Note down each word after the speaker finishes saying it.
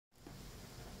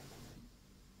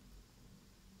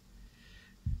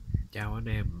Chào anh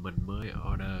em, mình mới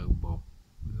order một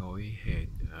gói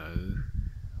hàng ở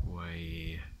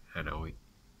ngoài Hà Nội.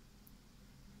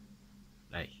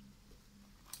 Đây.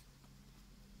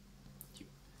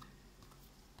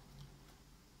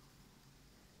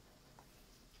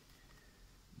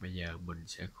 Bây giờ mình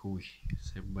sẽ khui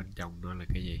xem bên trong nó là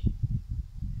cái gì.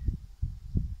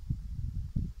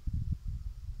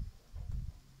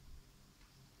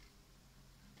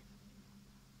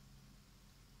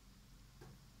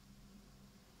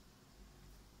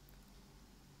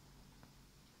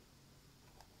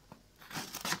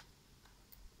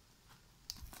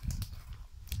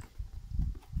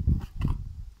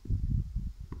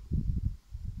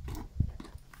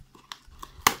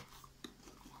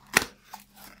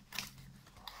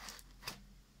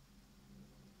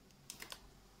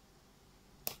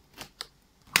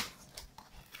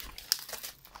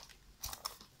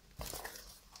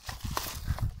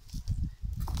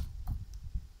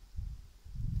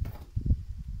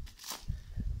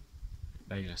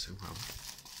 Đây là sản phẩm.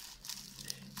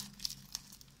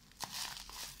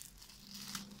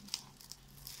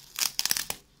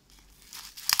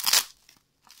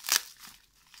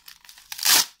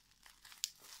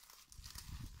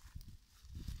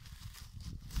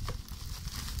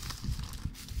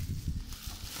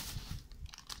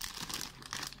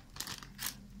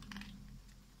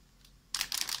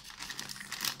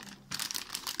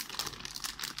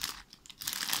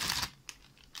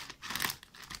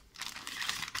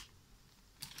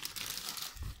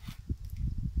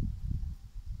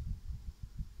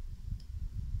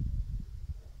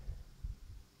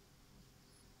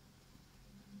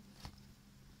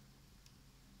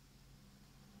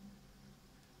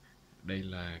 Đây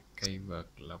là cây vợt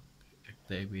lọc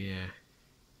Artemia.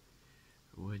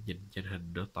 Nhìn trên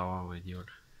hình nó to mà vô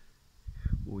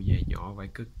mua về nhỏ vài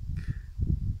cức.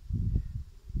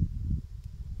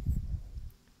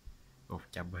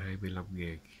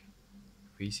 125.000.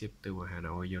 Phí ship từ ngoài Hà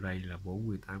Nội vô đây là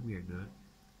 48.000 nữa.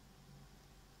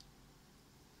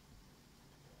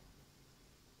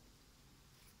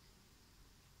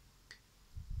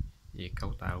 Về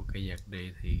cấu tạo cây vợt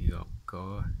này thì gồm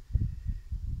có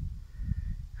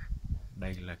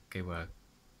đây là cây vợt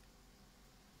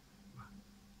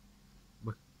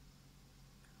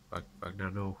vợt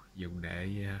nano dùng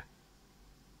để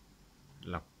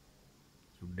lọc,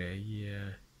 dùng để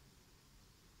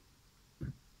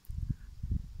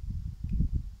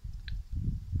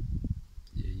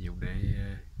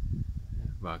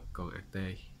vợt con AT.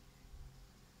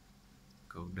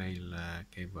 Còn đây là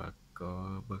cây vợt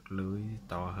có mắt lưới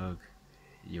to hơn,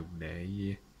 dùng để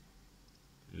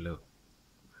lược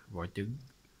vỏ trứng.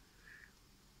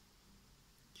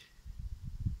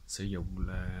 Sử dụng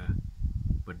là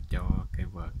mình cho cây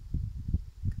vợt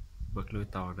mắt lưới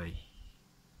to này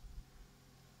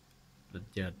lên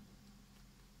trên,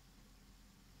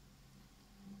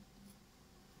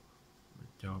 mình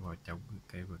cho vào trong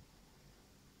cây vợt,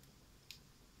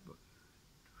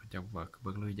 trong vợt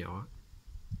mắt lưới nhỏ,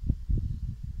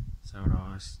 sau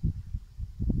đó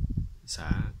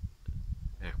xả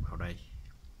hạt vào đây.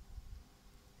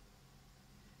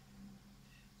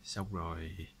 Xong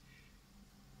rồi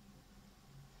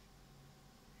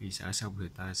khi xả xong thì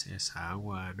ta sẽ xả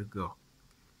qua nước ngọt,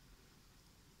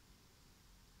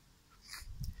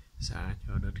 xả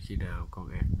cho đến khi nào con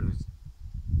ạt nó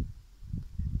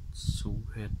xuống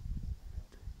hết.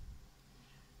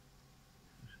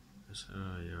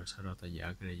 Rồi sau đó ta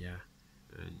dỡ cái này ra,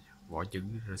 vỏ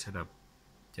trứng nó sẽ nằm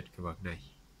trên cái vật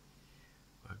này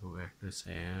và con ạt nó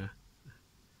sẽ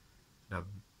nằm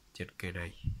trên cây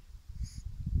này.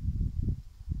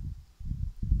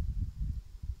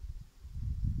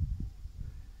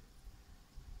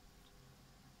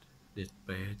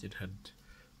 Display trên hình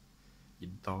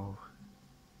nhìn to,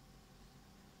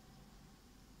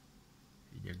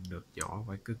 nhận được nhỏ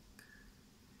vài cức,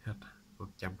 hết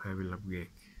 125.000.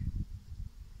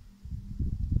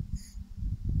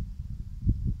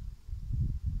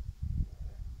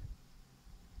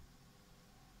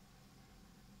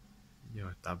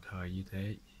 Rồi tạm thời như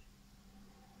thế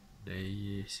để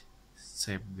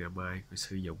xem ngày mai có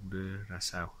sử dụng nó ra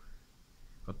sao,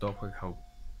 có tốt hay không,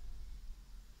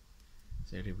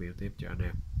 sẽ review tiếp cho anh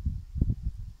em.